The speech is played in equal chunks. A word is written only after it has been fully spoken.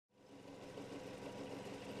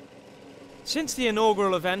Since the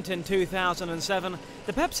inaugural event in 2007,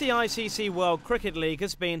 the Pepsi ICC World Cricket League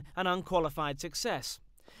has been an unqualified success.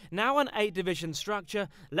 Now an 8-division structure,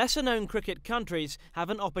 lesser-known cricket countries have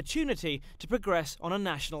an opportunity to progress on a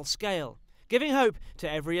national scale, giving hope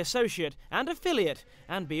to every associate and affiliate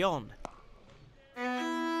and beyond.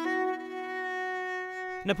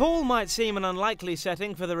 Nepal might seem an unlikely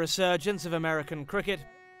setting for the resurgence of American cricket,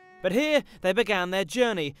 but here they began their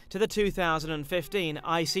journey to the 2015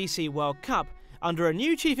 ICC World Cup under a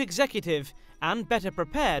new chief executive and better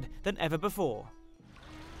prepared than ever before.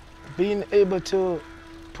 Being able to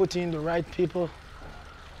put in the right people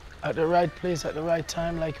at the right place at the right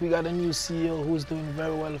time, like we got a new CEO who's doing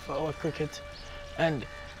very well for our cricket, and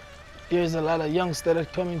there's a lot of youngsters that are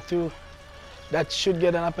coming through that should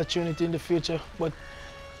get an opportunity in the future, but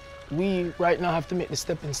we right now have to make the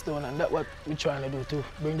stepping stone, and that's what we're trying to do, to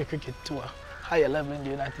bring the cricket to a higher level in the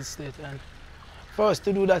United States. And for us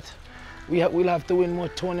to do that, we'll have to win more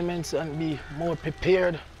tournaments and be more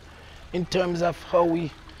prepared in terms of how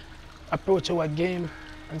we approach our game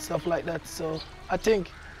and stuff like that. So I think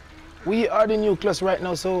we are the nucleus right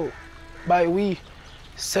now, so by we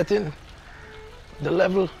setting the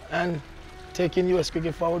level and taking US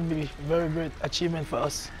cricket forward would be a very great achievement for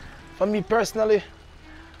us. For me personally,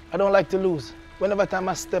 I don't like to lose. Whenever time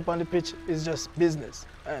I step on the pitch, it's just business.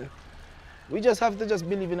 And we just have to just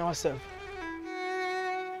believe in ourselves.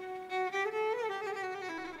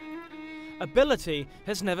 Ability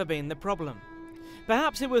has never been the problem.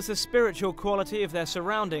 Perhaps it was the spiritual quality of their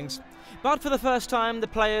surroundings, but for the first time the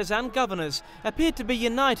players and governors appeared to be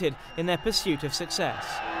united in their pursuit of success.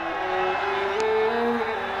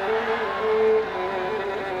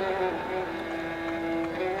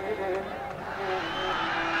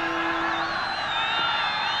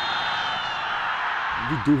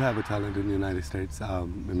 We do have a talent in the United States. I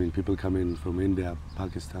mean, people come in from India,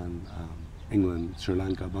 Pakistan, England, Sri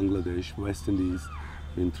Lanka, Bangladesh, West Indies,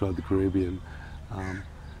 throughout the Caribbean. And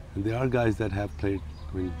there are guys that have played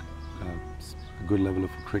a good level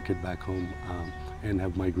of cricket back home and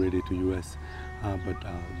have migrated to US. But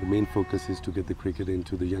the main focus is to get the cricket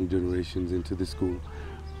into the young generations, into the school.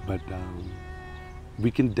 But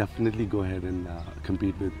we can definitely go ahead and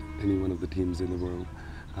compete with any one of the teams in the world.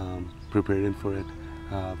 Preparing for it.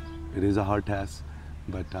 It is a hard task,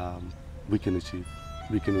 but we can achieve.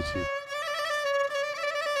 We can achieve.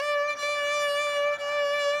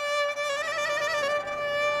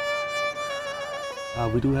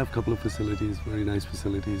 We do have a couple of facilities, very nice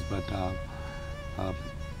facilities, but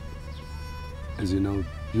as you know,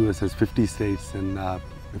 US has 50 states, and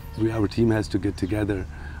if our team has to get together.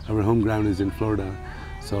 Our home ground is in Florida,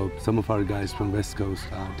 so some of our guys from West Coast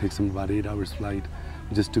takes them about 8 hours flight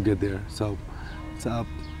just to get there. So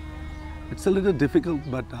it's a little difficult,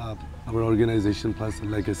 but our organization, plus,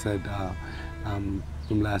 like I said, from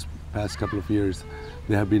past couple of years,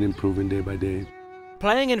 they have been improving day by day.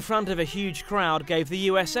 Playing in front of a huge crowd gave the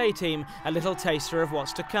USA team a little taster of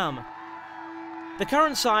what's to come. The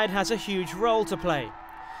current side has a huge role to play.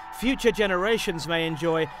 Future generations may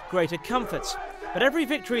enjoy greater comforts, but every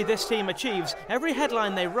victory this team achieves, every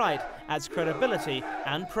headline they write, adds credibility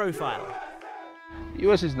and profile.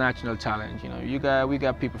 US is national talent, you know. We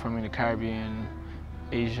got people from the Caribbean,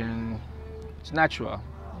 Asian. It's natural,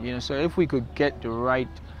 you know. So if we could get the right,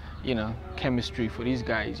 you know, chemistry for these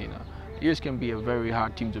guys, you know, US can be a very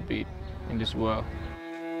hard team to beat in this world.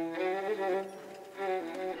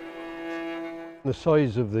 The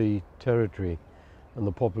size of the territory and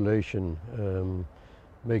the population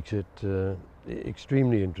makes it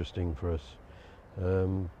extremely interesting for us.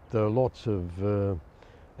 There are lots of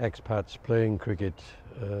expats playing cricket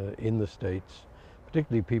in the States,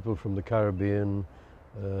 particularly people from the Caribbean,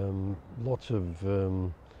 lots of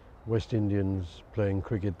West Indians playing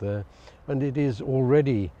cricket there, and it is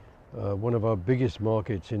already one of our biggest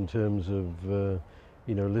markets in terms of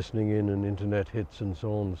you know, listening in and internet hits and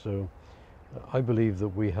so on. So I believe that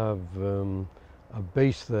we have a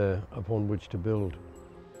base there upon which to build.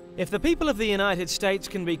 If the people of the United States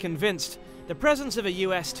can be convinced, the presence of a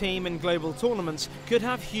US team in global tournaments could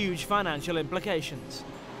have huge financial implications.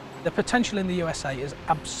 The potential in the USA is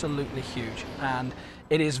absolutely huge, and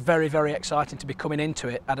it is very, very exciting to be coming into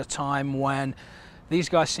it at a time when these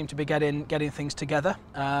guys seem to be getting things together,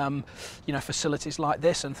 you know, facilities like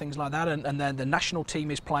this and things like that, and then the national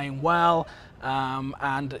team is playing well,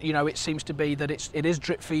 and you know, it seems to be that it is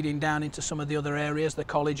drip feeding down into some of the other areas, the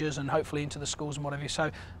colleges, and hopefully into the schools and whatever.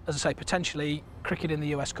 So, as I say, potentially cricket in the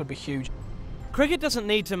US could be huge. Cricket doesn't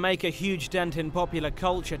need to make a huge dent in popular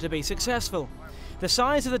culture to be successful. The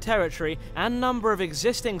size of the territory and number of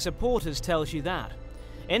existing supporters tells you that.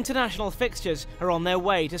 International fixtures are on their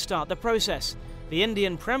way to start the process. The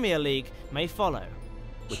Indian Premier League may follow.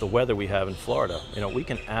 With the weather we have in Florida, we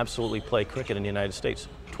can absolutely play cricket in the United States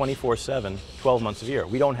 24/7, 12 months of the year.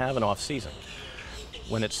 We don't have an off season.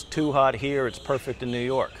 When it's too hot here, it's perfect in New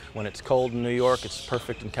York. When it's cold in New York, it's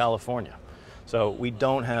perfect in California. So we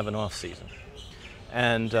don't have an off season.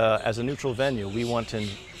 And as a neutral venue, we want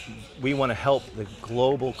to help the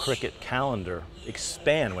global cricket calendar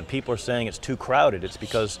expand. When people are saying it's too crowded, it's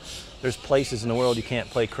because there's places in the world you can't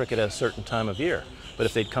play cricket at a certain time of year. But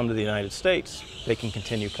if they'd come to the United States, they can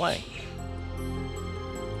continue playing.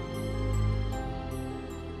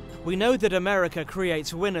 We know that America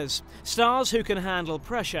creates winners, stars who can handle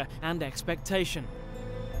pressure and expectation.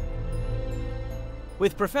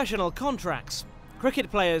 With professional contracts, cricket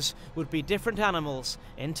players would be different animals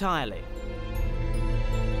entirely.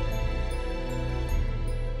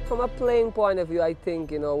 From a playing point of view, I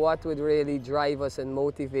think, what would really drive us and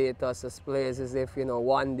motivate us as players is if,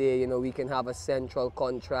 one day, we can have a central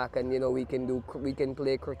contract and, we can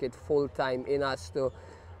play cricket full time in as to,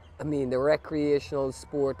 the recreational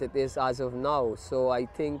sport it is as of now. So I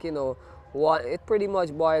think, it pretty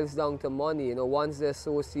much boils down to money. Once the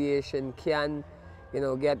association can,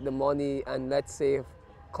 get the money and let's say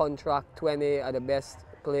contract 20 of the best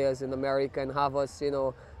players in America and have us,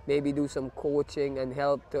 maybe do some coaching and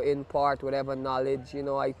help to impart whatever knowledge,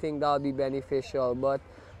 I think that'll be beneficial. But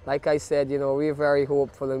like I said, we're very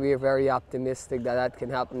hopeful and we're very optimistic that that can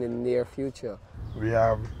happen in the near future. We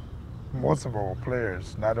have most of our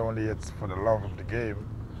players, not only it's for the love of the game,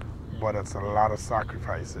 but it's a lot of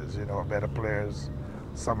sacrifices. Better players,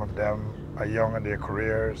 some of them are young in their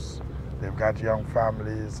careers, they've got young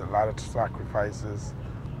families, a lot of sacrifices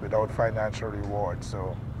without financial reward.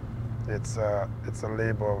 So it's a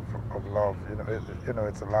labor of love.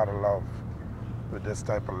 It's a lot of love with this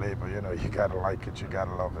type of labor. You gotta like it, you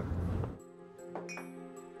gotta love it.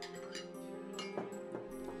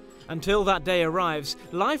 Until that day arrives,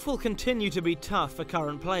 life will continue to be tough for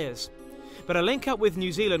current players. But a link up with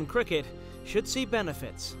New Zealand cricket should see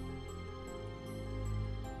benefits.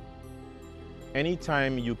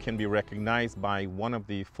 Anytime you can be recognized by one of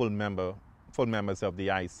the full members of the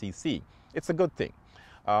ICC, it's a good thing.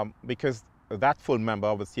 Because that full member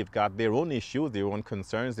obviously have got their own issues, their own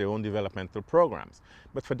concerns, their own developmental programs.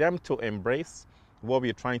 But for them to embrace what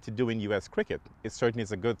we're trying to do in US cricket, it certainly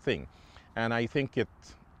is a good thing. And I think it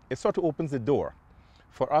sort of opens the door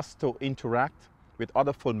for us to interact with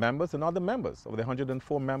other full members and other members of the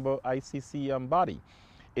 104-member ICC body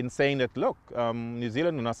in saying that, look, New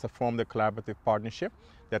Zealand and us have formed a collaborative partnership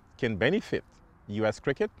that can benefit US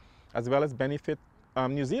cricket as well as benefit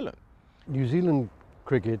New Zealand. New Zealand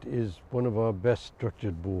cricket is one of our best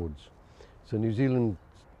structured boards. So New Zealand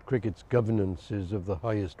cricket's governance is of the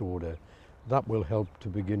highest order. That will help to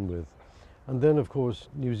begin with. And then of course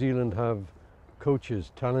New Zealand have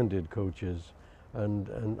coaches, talented coaches, and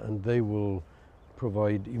they will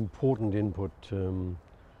provide important input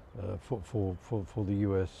for the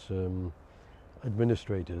US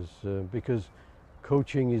administrators because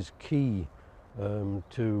coaching is key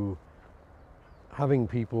to having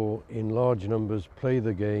people in large numbers play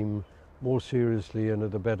the game more seriously and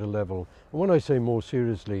at a better level. And when I say more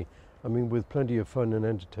seriously, I mean with plenty of fun and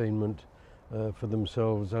entertainment for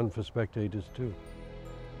themselves and for spectators too.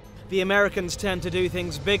 The Americans tend to do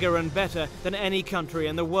things bigger and better than any country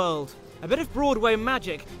in the world. A bit of Broadway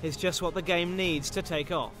magic is just what the game needs to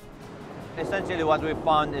take off. Essentially what we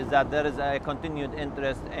found is that there is a continued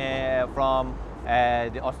interest from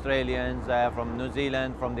the Australians, from New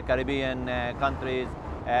Zealand, from the Caribbean countries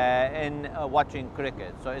in watching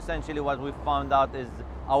cricket. So essentially what we found out is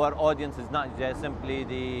our audience is not just simply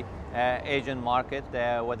the Asian market,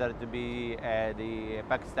 whether it be the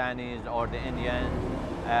Pakistanis or the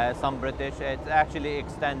Indians, some British. It's actually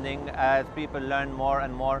extending as people learn more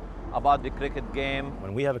and more about the cricket game.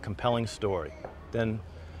 When we have a compelling story, then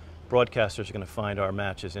broadcasters are going to find our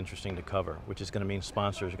matches interesting to cover, which is going to mean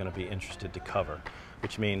sponsors are going to be interested to cover,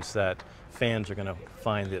 which means that fans are going to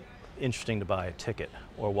find it interesting to buy a ticket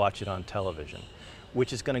or watch it on television,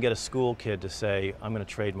 which is going to get a school kid to say, I'm going to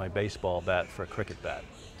trade my baseball bat for a cricket bat.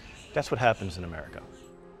 That's what happens in America.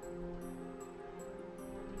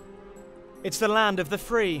 It's the land of the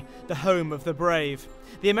free, the home of the brave.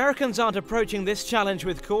 The Americans aren't approaching this challenge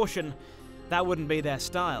with caution. That wouldn't be their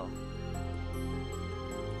style.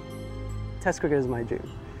 Test cricket is my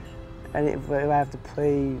dream. And if I have to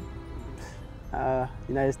play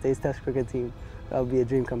United States Test cricket team, that would be a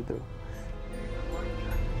dream come through.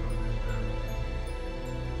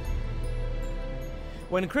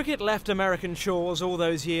 When cricket left American shores all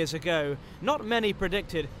those years ago, not many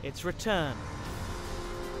predicted its return.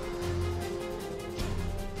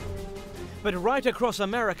 But right across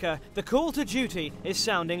America, the call to duty is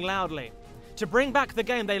sounding loudly, to bring back the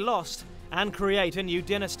game they lost and create a new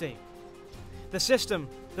dynasty. The system,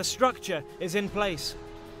 the structure is in place.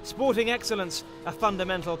 Sporting excellence, a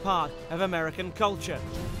fundamental part of American culture.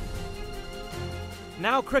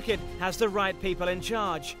 Now cricket has the right people in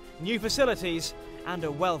charge, new facilities and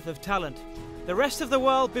a wealth of talent. The rest of the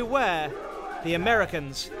world beware, the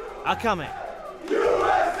Americans are coming.